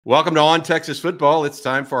Welcome to On Texas Football. It's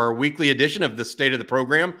time for our weekly edition of the State of the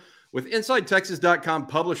Program with InsideTexas.com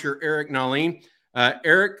publisher Eric Nahlin.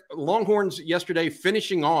 Eric, Longhorns yesterday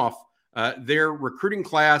finishing off their recruiting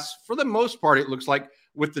class for the most part, it looks like,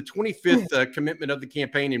 with the 25th commitment of the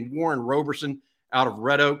campaign in Warren Roberson out of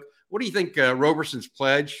Red Oak. What do you think Roberson's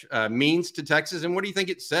pledge means to Texas, and what do you think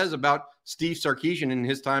it says about Steve Sarkisian and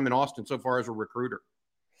his time in Austin so far as a recruiter?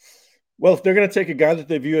 Well, if they're going to take a guy that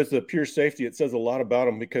they view as a pure safety, it says a lot about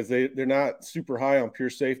them because they're not super high on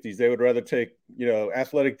pure safeties. They would rather take,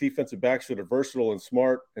 athletic defensive backs that are versatile and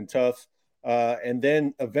smart and tough, and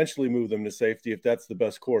then eventually move them to safety if that's the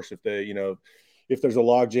best course. If they, if there's a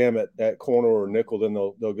logjam at corner or nickel, then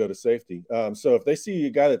they'll go to safety. So if they see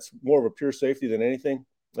a guy that's more of a pure safety than anything,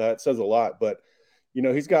 it says a lot. But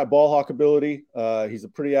he's got ball hawk ability. He's a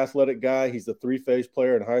pretty athletic guy. He's a three-phase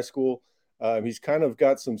player in high school. He's kind of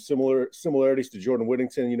got some similarities to Jordan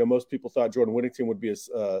Whittington. Most people thought Jordan Whittington would be a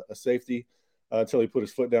safety until he put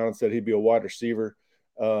his foot down and said he'd be a wide receiver.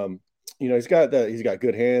 He's got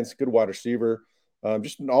good hands, good wide receiver,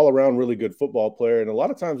 just an all-around really good football player. And a lot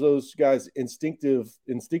of times those guys' instinctive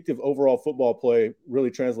overall football play really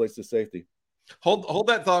translates to safety. Hold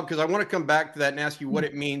that thought, because I want to come back to that and ask you what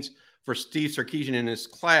it means for Steve Sarkisian in his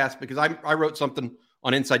class, because I wrote something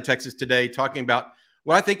on Inside Texas today talking about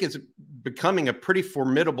what I think is becoming a pretty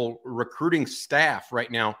formidable recruiting staff right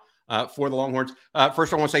now for the Longhorns.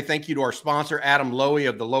 First, I want to say thank you to our sponsor, Adam Lowy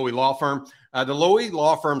of the Lowy Law Firm. The Lowy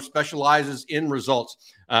Law Firm specializes in results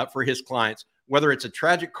for his clients, whether it's a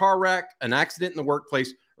tragic car wreck, an accident in the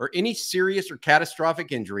workplace, or any serious or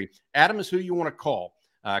catastrophic injury. Adam is who you want to call.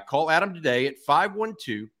 Call Adam today at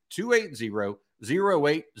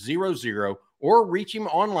 512-280-0800 or reach him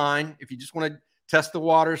online if you just want to test the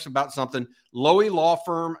waters about something.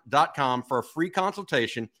 LoweyLawFirm.com for a free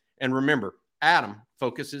consultation. And remember, Adam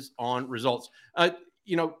focuses on results.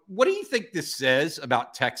 What do you think this says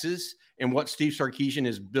about Texas and what Steve Sarkisian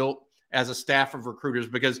has built as a staff of recruiters?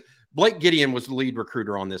 Because Blake Gideon was the lead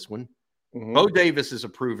recruiter on this one. Mm-hmm. Bo Davis is a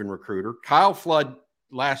proven recruiter. Kyle Flood,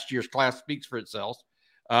 last year's class, speaks for itself.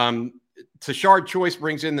 Tashard Choice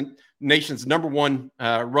brings in the nation's number one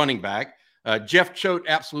running back. Jeff Choate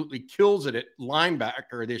absolutely kills it at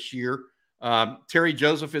linebacker this year. Terry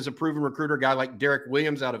Joseph is a proven recruiter. A guy like Derek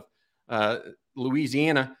Williams out of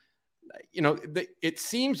Louisiana. It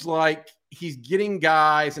seems like he's getting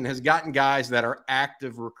guys and has gotten guys that are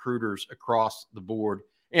active recruiters across the board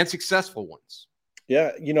and successful ones.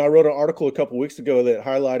 Yeah, I wrote an article a couple of weeks ago that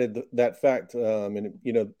highlighted that fact.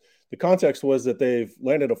 The context was that they've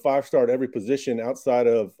landed a 5-star at every position outside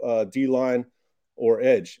of D-line or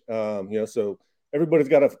edge. So everybody's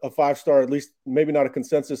got a 5-star, at least maybe not a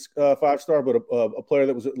consensus 5-star, but a player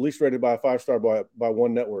that was at least rated by a 5-star by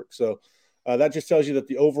one network. So that just tells you that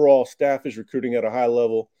the overall staff is recruiting at a high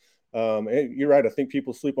level. And you're right. I think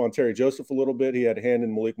people sleep on Terry Joseph a little bit. He had a hand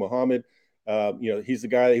in Malik Muhammad. He's the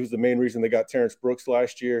guy. He was the main reason they got Terrence Brooks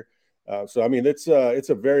last year. It's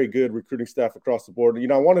a very good recruiting staff across the board.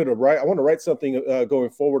 I want to write something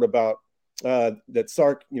going forward about that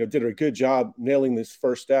Sark, did a good job nailing this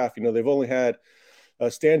first staff. They've only had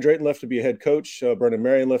Stan Drayton left to be a head coach, Brendan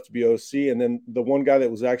Marion left to be OC, and then the one guy that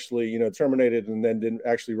was actually, terminated and then didn't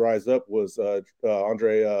actually rise up was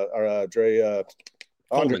Andre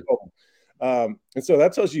Coleman. And so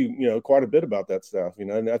that tells you, quite a bit about that staff,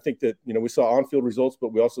 and I think that, we saw on-field results,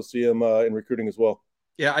 but we also see them in recruiting as well.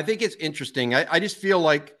 Yeah, I think it's interesting. I just feel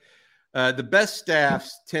like the best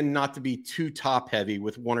staffs tend not to be too top-heavy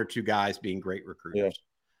with one or two guys being great recruiters.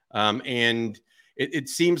 Yeah. And it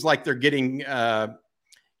seems like they're getting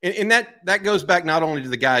and that goes back not only to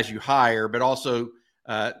the guys you hire, but also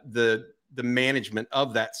the management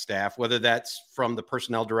of that staff, whether that's from the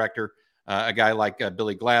personnel director, a guy like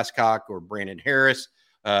Billy Glasscock or Brandon Harris,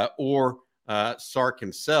 or Sark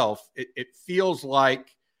himself. It feels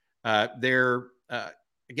like they're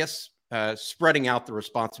spreading out the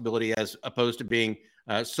responsibility as opposed to being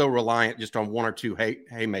so reliant just on one or two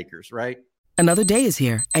haymakers, right? Another day is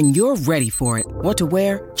here, and you're ready for it. What to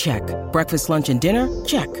wear? Check. Breakfast, lunch, and dinner?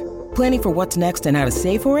 Check. Planning for what's next and how to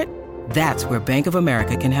save for it? That's where Bank of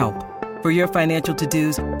America can help. For your financial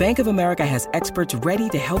to-dos, Bank of America has experts ready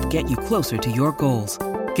to help get you closer to your goals.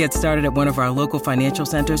 Get started at one of our local financial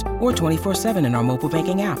centers or 24/7 in our mobile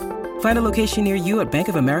banking app. Find a location near you at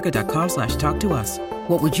bankofamerica.com/talktous.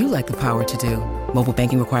 What would you like the power to do? Mobile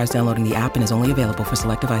banking requires downloading the app and is only available for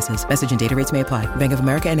select devices. Message and data rates may apply. Bank of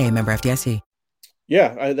America N.A., member FDIC.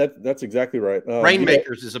 Yeah, that's exactly right.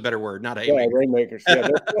 Rainmakers is a better word, not haymakers. Yeah, rainmakers. Yeah,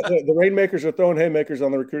 the rainmakers are throwing haymakers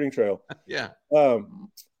on the recruiting trail. Yeah.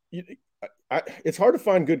 It's hard to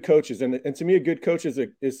find good coaches, and to me, a good coach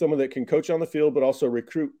is someone that can coach on the field, but also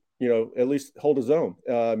recruit. At least hold his own.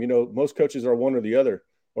 Most coaches are one or the other,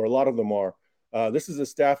 or a lot of them are. This is a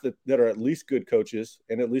staff that are at least good coaches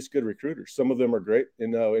and at least good recruiters. Some of them are great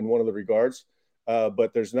in one of the regards,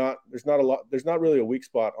 but there's not really a weak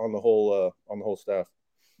spot on the whole staff.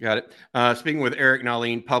 Got it. Speaking with Eric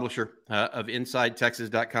Nahlin, publisher of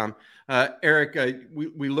InsideTexas.com. Eric,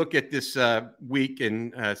 we look at this week,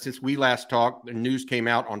 and since we last talked, the news came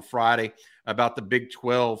out on Friday about the Big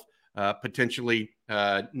 12 potentially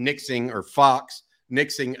nixing, or Fox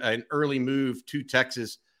nixing, an early move to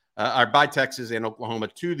Texas, or by Texas and Oklahoma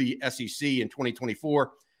to the SEC in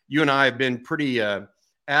 2024. You and I have been pretty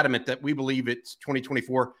adamant that we believe it's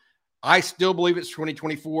 2024. I still believe it's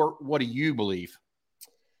 2024. What do you believe?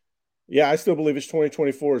 Yeah, I still believe it's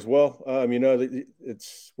 2024 as well.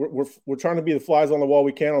 We're trying to be the flies on the wall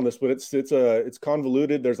we can on this, but it's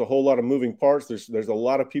convoluted. There's a whole lot of moving parts. There's a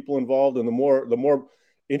lot of people involved, and the more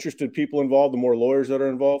interested people involved, the more lawyers that are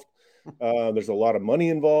involved. There's a lot of money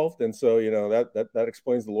involved, and so that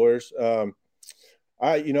explains the lawyers.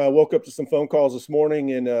 I woke up to some phone calls this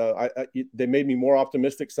morning, and they made me more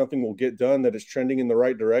optimistic. Something will get done that is trending in the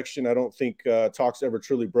right direction. I don't think talks ever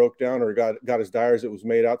truly broke down or got as dire as it was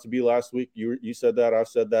made out to be last week. You said that, I've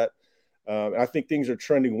said that. I think things are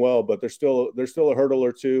trending well, but there's still a hurdle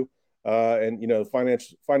or two, and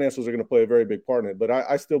financials are going to play a very big part in it. But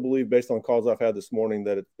I still believe, based on calls I've had this morning,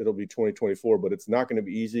 that it'll be 2024. But it's not going to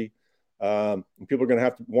be easy. And people are going to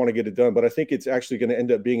have to want to get it done, but I think it's actually going to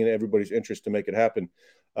end up being in everybody's interest to make it happen.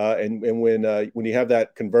 And when you have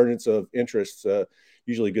that convergence of interests,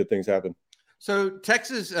 usually good things happen. So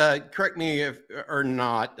Texas, correct me if or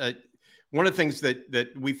not. One of the things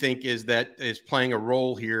that we think is playing a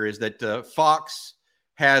role here is that Fox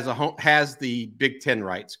has the Big Ten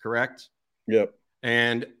rights, correct? Yep.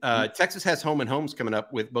 And Texas has home and homes coming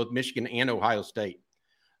up with both Michigan and Ohio State.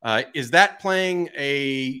 Is that playing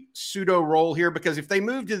a pseudo role here? Because if they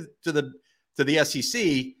move to the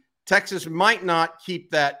SEC, Texas might not keep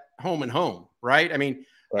that home and home, right? I mean,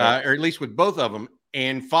 right. Or at least with both of them.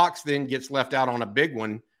 And Fox then gets left out on a big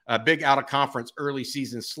one, a big out of conference early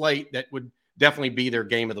season slate that would definitely be their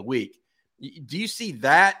game of the week. Do you see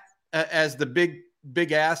that as the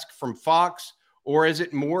big ask from Fox, or is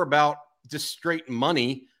it more about just straight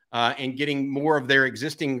money and getting more of their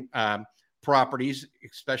existing properties,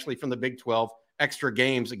 especially from the Big 12, extra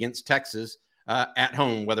games against Texas at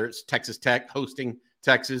home, whether it's Texas Tech hosting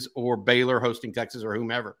Texas or Baylor hosting Texas or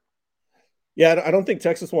whomever? Yeah, I don't think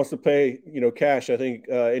Texas wants to pay, cash. I think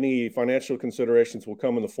any financial considerations will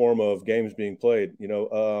come in the form of games being played, and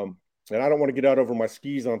I don't want to get out over my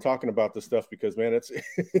skis on talking about this stuff because, man,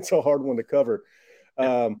 it's a hard one to cover.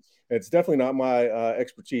 It's definitely not my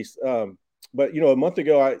expertise. But a month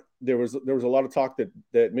ago, there was a lot of talk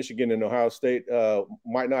that Michigan and Ohio State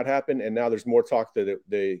might not happen, and now there's more talk that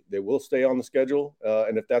they will stay on the schedule.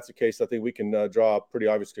 And if that's the case, I think we can draw pretty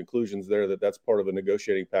obvious conclusions there that's part of a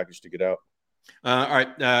negotiating package to get out. All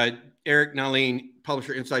right, Eric Nahlin,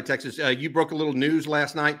 publisher, Inside Texas. You broke a little news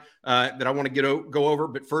last night that I want to go over,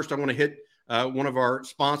 but first I want to hit one of our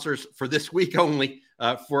sponsors for this week only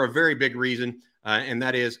for a very big reason, and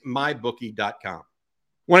that is MyBookie.com.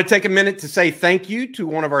 Want to take a minute to say thank you to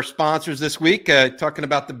one of our sponsors this week, talking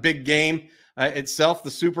about the big game itself,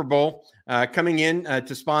 the Super Bowl. Coming in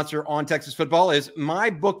to sponsor On Texas Football is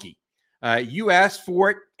MyBookie. You asked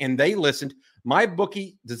for it, and they listened.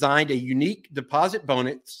 MyBookie designed a unique deposit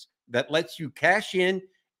bonus that lets you cash in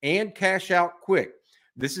and cash out quick.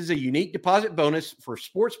 This is a unique deposit bonus for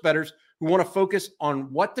sports bettors who want to focus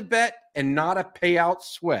on what to bet and not a payout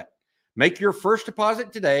sweat. Make your first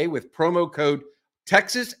deposit today with promo code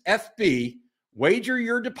TexasFB. Wager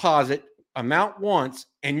your deposit amount once,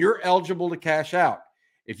 and you're eligible to cash out.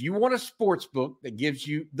 If you want a sports book that gives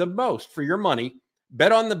you the most for your money,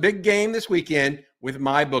 bet on the big game this weekend with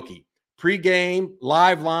MyBookie. Pre-game,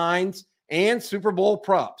 live lines, and Super Bowl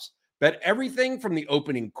props. Bet everything from the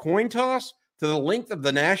opening coin toss to the length of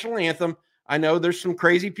the national anthem. I know there's some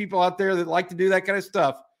crazy people out there that like to do that kind of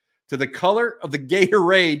stuff. To the color of the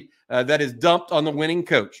Gatorade that is dumped on the winning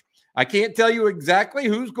coach. I can't tell you exactly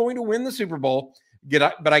who's going to win the Super Bowl,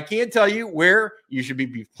 but I can tell you where you should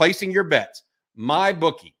be placing your bets.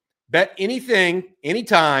 MyBookie. Bet anything,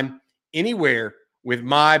 anytime, anywhere with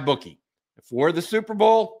MyBookie. For the Super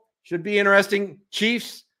Bowl, should be interesting.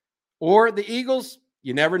 Chiefs or the Eagles,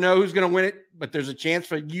 you never know who's going to win it, but there's a chance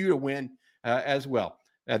for you to win as well.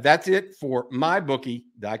 That's it for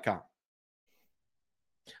MyBookie.com.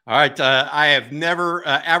 All right. I have never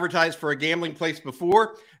advertised for a gambling place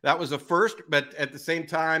before. That was a first, but at the same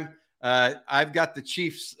time, I've got the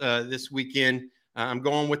Chiefs this weekend. I'm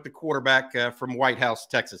going with the quarterback from White House,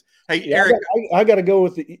 Texas. Hey, Yeah, Eric. I got to go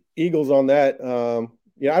with the Eagles on that.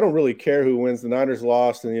 I don't really care who wins. The Niners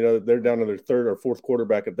lost, and, they're down to their third or fourth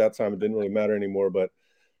quarterback at that time. It didn't really matter anymore. But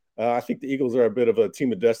I think the Eagles are a bit of a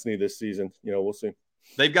team of destiny this season. We'll see.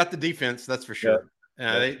 They've got the defense, that's for sure.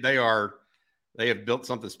 Yeah. They have built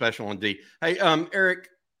something special on D. Hey, Eric,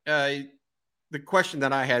 the question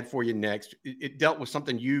that I had for you next, it dealt with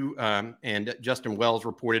something you and Justin Wells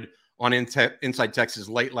reported on Inside Texas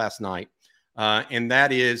late last night, and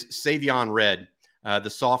that is Savion Red, the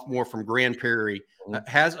sophomore from Grand Prairie,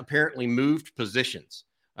 has apparently moved positions.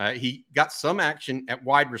 He got some action at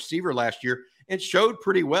wide receiver last year and showed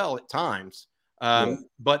pretty well at times,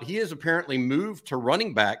 but he has apparently moved to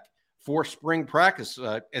running back for spring practice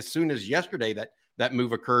as soon as yesterday that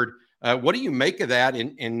move occurred. What do you make of that?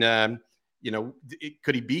 And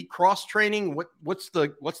could he be cross training? What's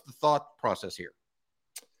the thought process here?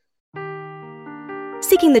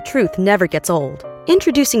 Seeking the truth never gets old.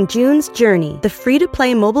 Introducing June's Journey, the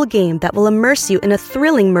free-to-play mobile game that will immerse you in a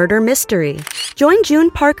thrilling murder mystery. Join June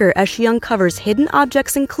Parker as she uncovers hidden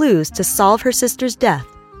objects and clues to solve her sister's death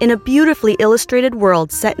in a beautifully illustrated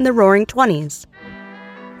world set in the Roaring '20s.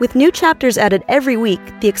 With new chapters added every week,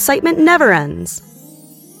 the excitement never ends.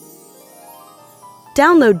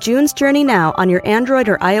 Download June's Journey now on your Android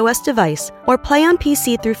or iOS device, or play on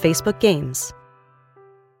PC through Facebook Games.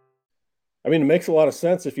 I mean, it makes a lot of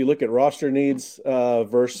sense if you look at roster needs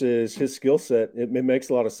versus his skill set. It makes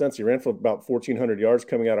a lot of sense. He ran for about 1,400 yards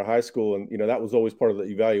coming out of high school, and that was always part of the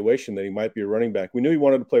evaluation that he might be a running back. We knew he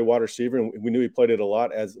wanted to play wide receiver, and we knew he played it a lot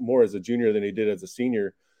more as a junior than he did as a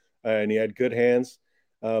senior, and he had good hands.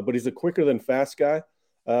 But he's a quicker than fast guy,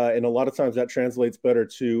 and a lot of times that translates better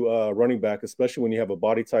to running back, especially when you have a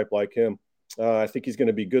body type like him. I think he's going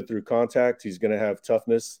to be good through contact. He's going to have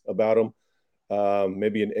toughness about him.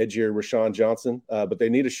 Maybe an edgier Rashawn Johnson, but they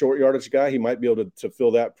need a short yardage guy. He might be able to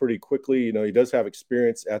fill that pretty quickly. He does have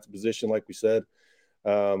experience at the position, like we said.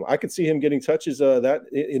 I could see him getting touches that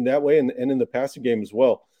in that way and in the passing game as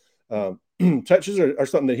well. Touches are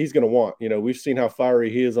something that he's going to want. We've seen how fiery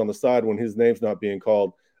he is on the side when his name's not being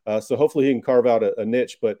called. So hopefully he can carve out a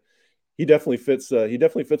niche, but he definitely fits. He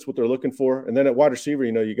definitely fits what they're looking for. And then at wide receiver,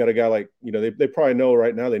 you got a guy like, they probably know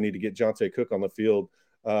right now they need to get Jonte Cook on the field.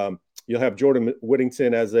 You'll have Jordan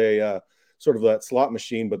Whittington as a sort of that slot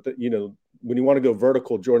machine, but when you want to go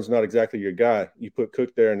vertical, Jordan's not exactly your guy. You put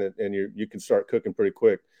Cook there, and you can start cooking pretty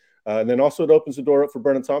quick. And then also it opens the door up for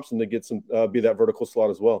Brennan Thompson to get some be that vertical slot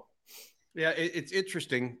as well. Yeah, it's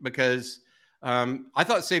interesting because I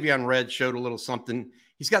thought Savion Red showed a little something.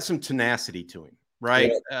 He's got some tenacity to him,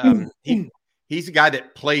 right? Yeah. He's a guy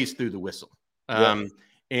that plays through the whistle.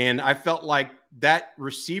 And I felt like that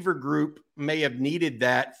receiver group may have needed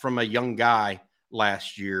that from a young guy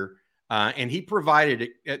last year. And he provided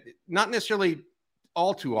it, not necessarily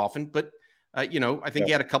all too often, but, I think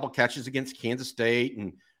he had a couple catches against Kansas State.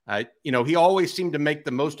 And, he always seemed to make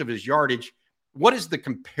the most of his yardage. What is the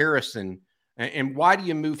comparison, and why do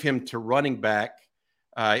you move him to running back?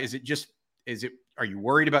 Are you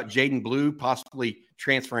worried about Jaden Blue possibly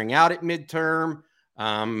transferring out at midterm?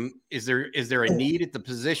 Is there a need at the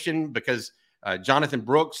position because Jonathan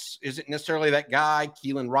Brooks isn't necessarily that guy?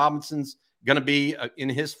 Keelan Robinson's going to be in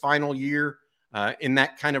his final year in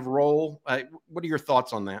that kind of role. What are your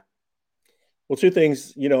thoughts on that? Well, two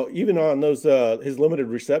things. Even on those his limited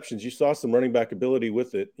receptions, you saw some running back ability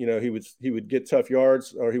with it. He would get tough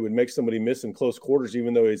yards, or he would make somebody miss in close quarters,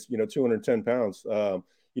 even though he's 210 pounds.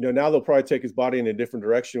 Now they'll probably take his body in a different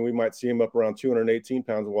direction. We might see him up around 218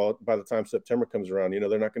 pounds by the time September comes around. They're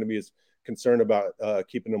not going to be as concerned about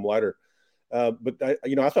keeping him lighter. But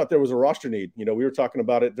I thought there was a roster need. We were talking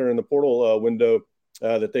about it during the portal window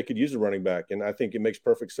that they could use a running back, and I think it makes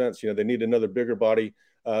perfect sense. They need another bigger body,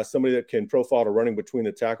 somebody that can profile to running between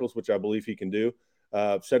the tackles, which I believe he can do.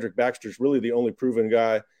 Cedric Baxter is really the only proven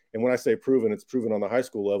guy. And when I say proven, it's proven on the high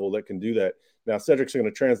school level that can do that. Now, Cedric's going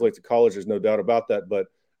to translate to college. There's no doubt about that, but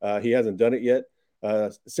he hasn't done it yet.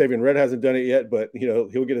 Savion Red hasn't done it yet, but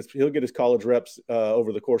he'll get his college reps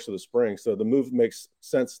over the course of the spring. So the move makes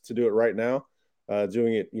sense to do it right now.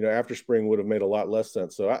 Doing it after spring would have made a lot less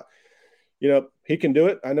sense. So he can do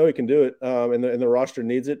it. I know he can do it, and the roster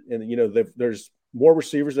needs it. And there's more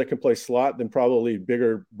receivers that can play slot than probably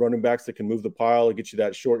bigger running backs that can move the pile and get you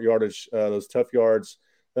that short yardage, those tough yards.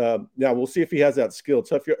 Now we'll see if he has that skill.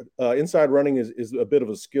 Inside running is a bit of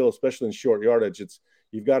a skill, especially in short yardage.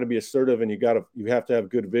 You've got to be assertive, and you have to have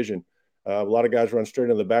good vision. A lot of guys run straight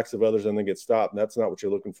into the backs of others and then get stopped, and that's not what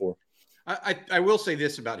you're looking for. I will say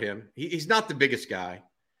this about him. He's not the biggest guy,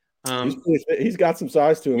 He's got some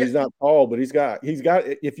size to him. Yeah. He's not tall, but he's got.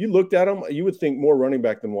 If you looked at him, you would think more running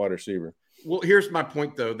back than wide receiver. Well, here's my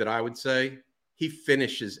point, though, that I would say he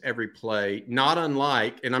finishes every play, not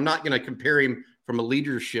unlike, and I'm not going to compare him from a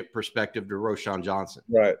leadership perspective to Roschon Johnson.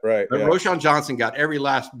 Right. But yeah. Roschon Johnson got every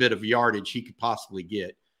last bit of yardage he could possibly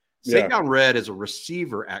get. Saquon Red, as a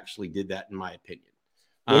receiver, actually did that, in my opinion.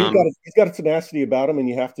 Well, he's got a tenacity about him, and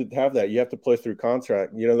you have to have that. You have to play through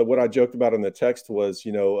contract. What I joked about in the text was,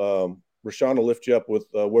 Roschon will lift you up with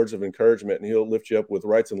words of encouragement, and he'll lift you up with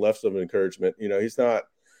rights and lefts of encouragement.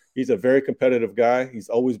 He's a very competitive guy. He's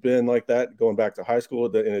always been like that, going back to high school,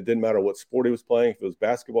 and it didn't matter what sport he was playing. If it was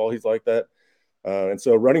basketball, he's like that. And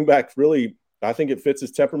so running back, really, I think it fits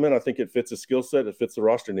his temperament. I think it fits his skill set. It fits the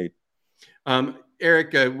roster need.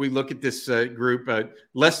 Eric, we look at this group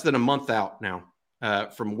less than a month out now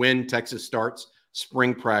from when Texas starts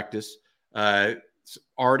spring practice. It's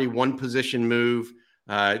already one position move.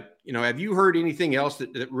 Have you heard anything else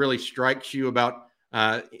that really strikes you about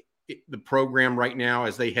the program right now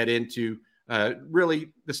as they head into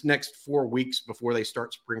really this next 4 weeks before they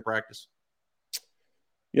start spring practice?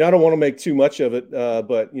 I don't want to make too much of it,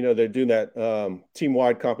 but they're doing that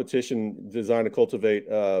team-wide competition designed to cultivate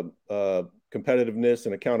competitiveness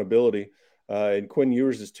and accountability. And Quinn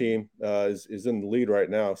Ewers' team is in the lead right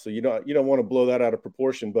now, so you don't want to blow that out of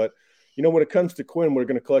proportion. But when it comes to Quinn, we're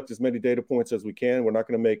going to collect as many data points as we can. We're not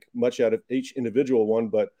going to make much out of each individual one,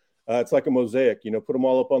 but it's like a mosaic. Put them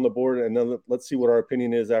all up on the board, and then let's see what our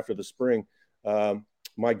opinion is after the spring.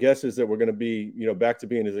 My guess is that we're going to be back to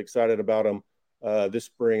being as excited about them this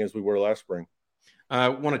spring as we were last spring. I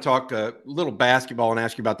want to talk a little basketball and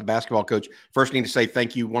ask you about the basketball coach. First, I need to say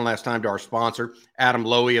thank you one last time to our sponsor, Adam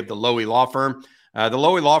Lowy of the Lowy Law Firm. The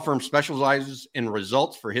Lowy Law Firm specializes in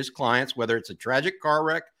results for his clients, whether it's a tragic car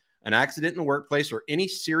wreck, an accident in the workplace, or any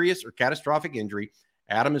serious or catastrophic injury.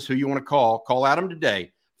 Adam is who you want to call. Call Adam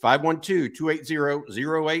today,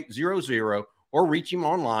 512-280-0800, or reach him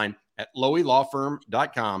online at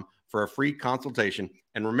loweylawfirm.com for a free consultation.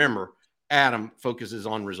 And remember, Adam focuses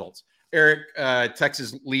on results. Eric,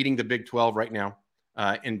 Texas leading the Big 12 right now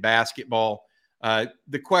in basketball.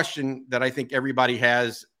 The question that I think everybody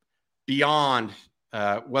has beyond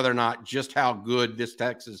whether or not just how good this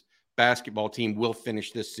Texas basketball team will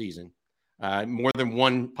finish this season. More than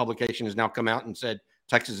one publication has now come out and said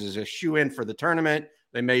Texas is a shoe-in for the tournament.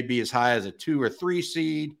 They may be as high as a 2 or 3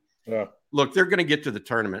 seed. Yeah. Look, they're going to get to the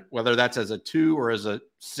tournament, whether that's as a 2 or as a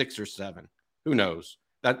 6 or 7. Who knows?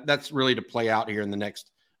 That's really to play out here in the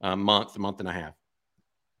next month and a half.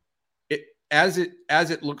 As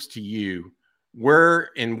it looks to you, where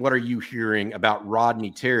and what are you hearing about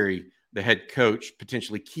Rodney Terry, the head coach,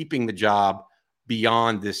 potentially keeping the job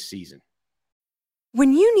beyond this season?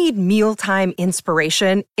 When you need mealtime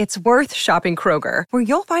inspiration, it's worth shopping Kroger, where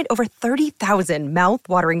you'll find over 30,000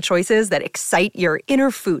 mouth-watering choices that excite your inner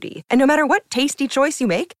foodie. And no matter what tasty choice you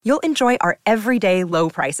make, you'll enjoy our everyday low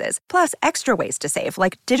prices, plus extra ways to save,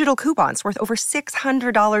 like digital coupons worth over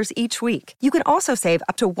 $600 each week. You can also save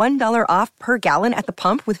up to $1 off per gallon at the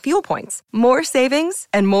pump with fuel points. More savings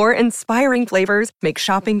and more inspiring flavors make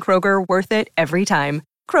shopping Kroger worth it every time.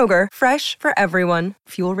 Kroger, fresh for everyone.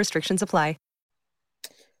 Fuel restrictions apply.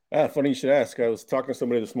 Funny you should ask. I was talking to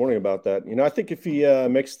somebody this morning about that. I think if he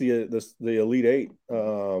makes the Elite Eight,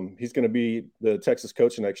 he's going to be the Texas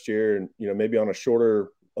coach next year, and maybe on a shorter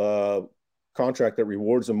contract that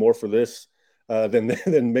rewards him more for this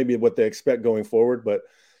than maybe what they expect going forward. But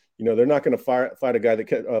they're not going to fire a guy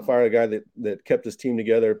that kept his team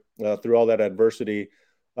together through all that adversity,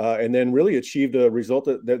 and then really achieved a result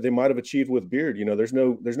that they might have achieved with Beard. There's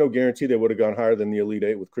no guarantee they would have gone higher than the Elite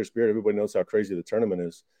Eight with Chris Beard. Everybody knows how crazy the tournament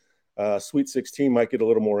is. Sweet 16 might get a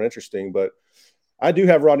little more interesting, but I do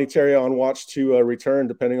have Rodney Terry on watch to return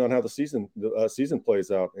depending on how the season plays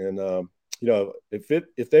out. And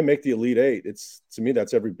if they make the Elite Eight, to me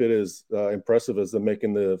that's every bit as impressive as them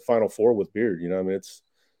making the Final Four with Beard.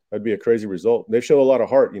 That'd be a crazy result. They show a lot of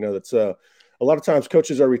heart. That's a lot of times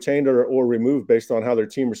coaches are retained or removed based on how their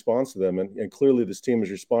team responds to them, and clearly this team has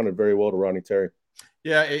responded very well to Rodney Terry.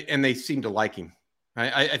 Yeah, and they seem to like him.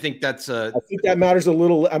 I think that's I think that matters a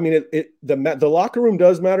little. I mean, the locker room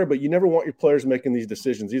does matter, but you never want your players making these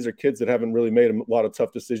decisions. These are kids that haven't really made a lot of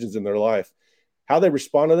tough decisions in their life. How they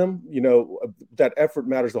respond to them, that effort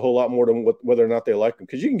matters a whole lot more than whether or not they like them.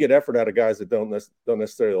 Because you can get effort out of guys that don't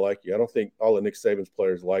necessarily like you. I don't think all of Nick Saban's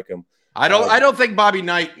players like him. I don't think Bobby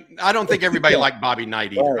Knight. I don't think everybody liked Bobby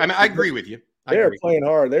Knight either. Right. I mean, I agree with you. They're playing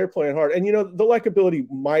hard. And, the likability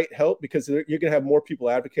might help because you're going to have more people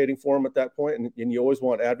advocating for them at that point. And you always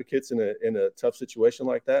want advocates in a tough situation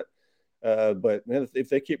like that. But man, if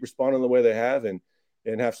they keep responding the way they have and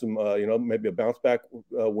and have some, maybe a bounce back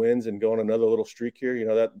wins and go on another little streak here.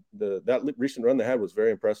 That recent run they had was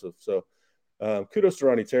very impressive. So kudos to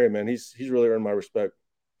Ronnie Terry, man. He's really earned my respect.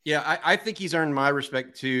 Yeah, I think he's earned my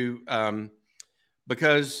respect too,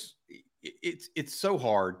 because it's so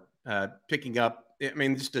hard picking up. I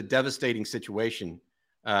mean, just a devastating situation,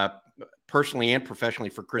 personally and professionally,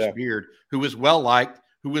 for Chris Beard, who was well-liked,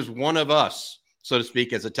 who was one of us, so to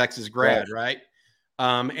speak, as a Texas grad, right?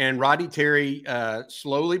 And Roddy Terry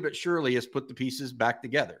slowly but surely has put the pieces back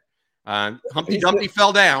together. Humpty Dumpty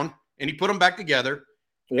fell down, and he put them back together,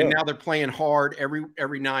 and now they're playing hard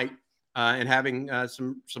every night and having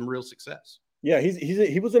some real success. Yeah,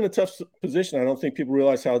 he was in a tough position. I don't think people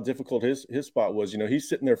realize how difficult his spot was. He's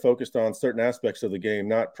sitting there focused on certain aspects of the game,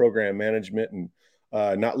 not program management, and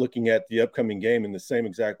not looking at the upcoming game in the same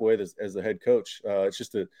exact way as the head coach. It's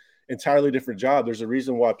just an entirely different job. There's a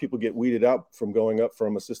reason why people get weeded out from going up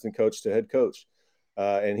from assistant coach to head coach.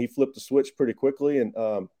 And he flipped the switch pretty quickly. And,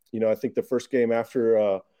 I think the first game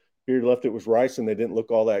after Beard left, it was Rice, and they didn't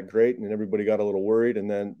look all that great. And everybody got a little worried. And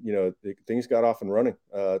then, things got off and running.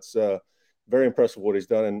 It's very impressive what he's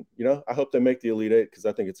done. And, I hope they make the Elite Eight because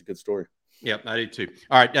I think it's a good story. Yep, I do too.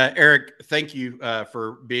 All right, Eric, thank you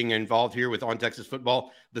for being involved here with On Texas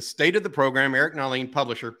Football, the state of the program. Eric Nahlin,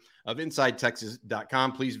 publisher of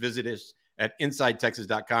InsideTexas.com. Please visit us at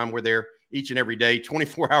InsideTexas.com. We're there each and every day,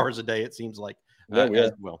 24 hours a day, it seems like,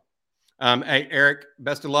 as well. Hey, Eric,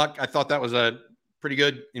 best of luck. I thought that was a pretty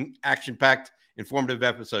good, action-packed, informative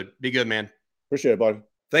episode. Be good, man. Appreciate it, buddy.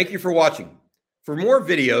 Thank you for watching. For more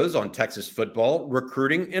videos on Texas football,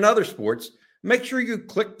 recruiting, and other sports, make sure you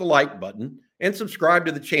click the like button and subscribe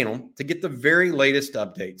to the channel to get the very latest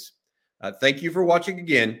updates. Thank you for watching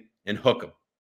again, and hook 'em.